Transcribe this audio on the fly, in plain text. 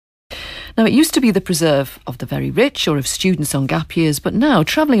Now, it used to be the preserve of the very rich or of students on gap years, but now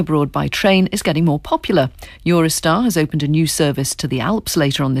travelling abroad by train is getting more popular. Eurostar has opened a new service to the Alps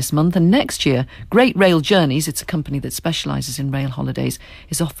later on this month, and next year, Great Rail Journeys, it's a company that specialises in rail holidays,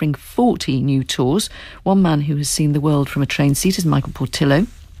 is offering 40 new tours. One man who has seen the world from a train seat is Michael Portillo.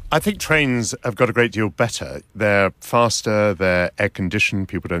 I think trains have got a great deal better. They're faster, they're air-conditioned,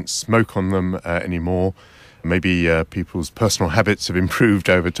 people don't smoke on them anymore. Maybe people's personal habits have improved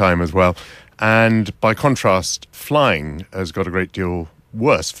over time as well. And by contrast, flying has got a great deal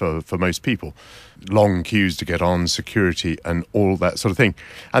worse for most people. Long queues to get on, security and all that sort of thing.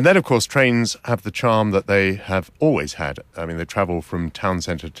 And then, of course, trains have the charm that they have always had. I mean, they travel from town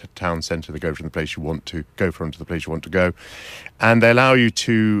centre to town centre. They go from the place you want to go from to the place you want to go. And they allow you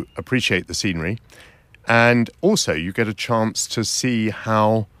to appreciate the scenery. And also, you get a chance to see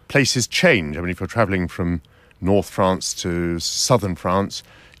how places change. I mean, if you're travelling from North France to southern France,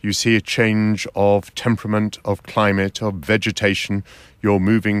 you see a change of temperament, of climate, of vegetation. You're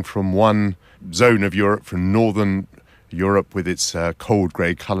moving from one zone of Europe, from northern Europe with its cold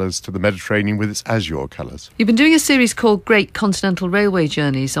grey colours to the Mediterranean with its azure colours. You've been doing a series called Great Continental Railway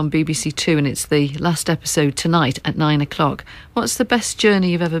Journeys on BBC Two, and it's the last episode tonight at 9 o'clock. What's the best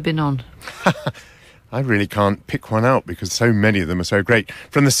journey you've ever been on? I really can't pick one out because so many of them are so great.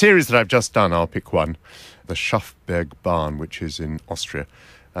 From the series that I've just done, I'll pick one. The Schaffberg Bahn, which is in Austria.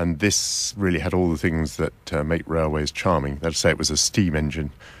 And this really had all the things that make railways charming. Let's say it was a steam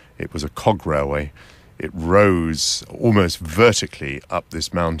engine. It was a cog railway. It rose almost vertically up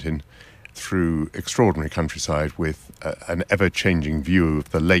this mountain through extraordinary countryside with an ever-changing view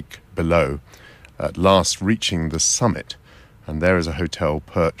of the lake below, at last reaching the summit. And there is a hotel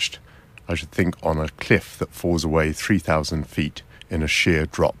perched, I should think, on a cliff that falls away 3,000 feet in a sheer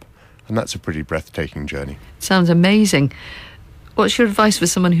drop. And that's a pretty breathtaking journey. Sounds amazing. What's your advice for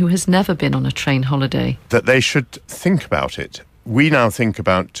someone who has never been on a train holiday? That they should think about it. We now think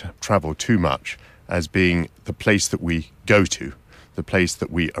about travel too much as being the place that we go to, the place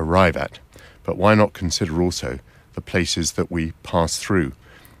that we arrive at. But why not consider also the places that we pass through?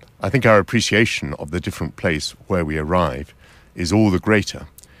 I think our appreciation of the different place where we arrive is all the greater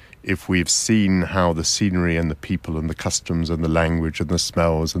if we've seen how the scenery and the people and the customs and the language and the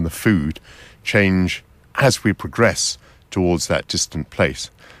smells and the food change as we progress towards that distant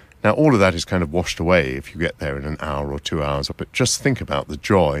place. Now, all of that is kind of washed away if you get there in an hour or 2 hours, but just think about the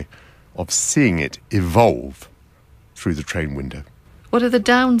joy of seeing it evolve through the train window. What are the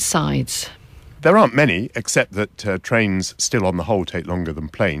downsides? There aren't many, except that trains still on the whole take longer than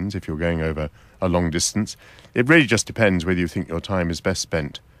planes if you're going over a long distance. It really just depends whether you think your time is best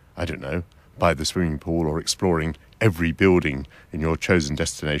spent, I don't know, by the swimming pool or exploring every building in your chosen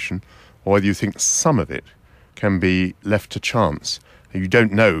destination, or whether you think some of it can be left to chance. You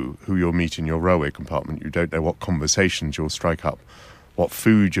don't know who you'll meet in your railway compartment. You don't know what conversations you'll strike up, what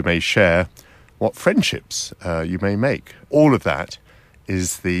food you may share, what friendships you may make. All of that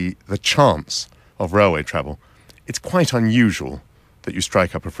is the chance of railway travel. It's quite unusual that you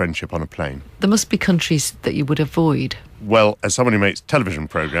strike up a friendship on a plane. There must be countries that you would avoid. Well, as someone who makes television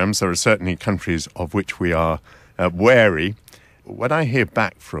programmes, there are certainly countries of which we are wary. When I hear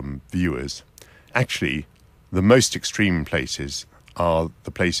back from viewers, actually, the most extreme places are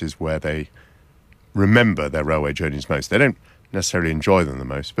the places where they remember their railway journeys most. They don't necessarily enjoy them the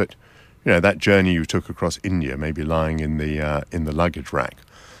most, but you know, that journey you took across India, maybe lying in the luggage rack,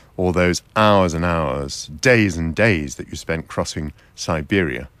 or those hours and hours, days and days that you spent crossing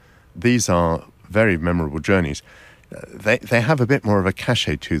Siberia. These are very memorable journeys. They have a bit more of a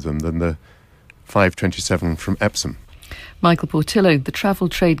cachet to them than the 527 from Epsom. Michael Portillo, the Travel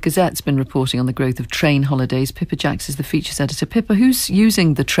Trade Gazette's been reporting on the growth of train holidays. Pippa Jacks is the features editor. Pippa, who's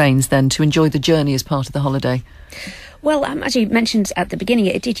using the trains then to enjoy the journey as part of the holiday? Well, as you mentioned at the beginning,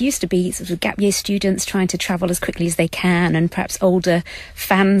 it used to be sort of gap year students trying to travel as quickly as they can, and perhaps older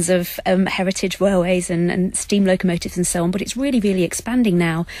fans of heritage railways and steam locomotives and so on. But it's really, really expanding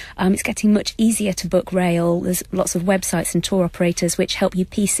now. It's getting much easier to book rail. There's lots of websites and tour operators which help you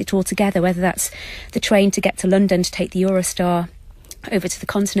piece it all together, whether that's the train to get to London to take the Eurostar over to the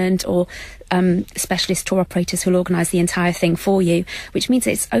continent, or specialist tour operators who'll organise the entire thing for you, which means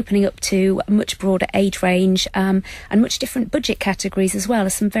it's opening up to a much broader age range and much different budget categories as well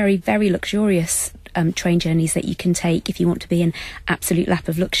as some very, very luxurious train journeys that you can take if you want to be an absolute lap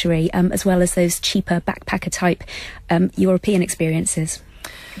of luxury, as well as those cheaper backpacker type European experiences.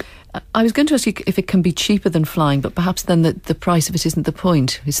 I was going to ask you if it can be cheaper than flying, but perhaps then the price of it isn't the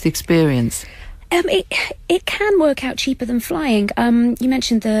point, it's the experience. It can work out cheaper than flying. You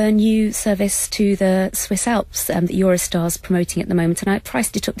mentioned the new service to the Swiss Alps that Eurostar's promoting at the moment, and I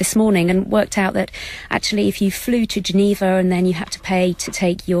priced it up this morning and worked out that actually if you flew to Geneva and then you had to pay to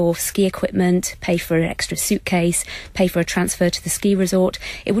take your ski equipment, pay for an extra suitcase, pay for a transfer to the ski resort,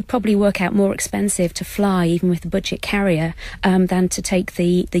 it would probably work out more expensive to fly, even with the budget carrier, than to take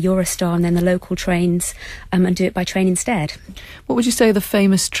the Eurostar and then the local trains and do it by train instead. What would you say are the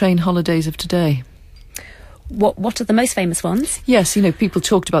famous train holidays of today? What are the most famous ones? Yes, people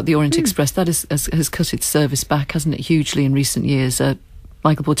talked about the Orient Express. That has cut its service back, hasn't it, hugely in recent years.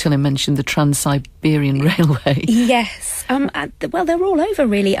 Michael Portillo mentioned the Trans-Siberian Railway. Yes. Well, they're all over,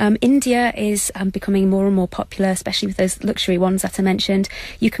 really. India is becoming more and more popular, especially with those luxury ones that I mentioned.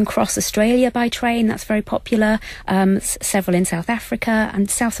 You can cross Australia by train. That's very popular. Several in South Africa and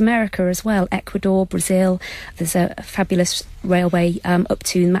South America as well. Ecuador, Brazil. There's a fabulous railway up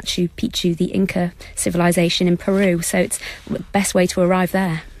to Machu Picchu, the Inca civilization in Peru. So it's the best way to arrive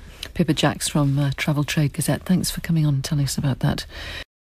there. Pippa Jacks from Travel Trade Gazette. Thanks for coming on and telling us about that.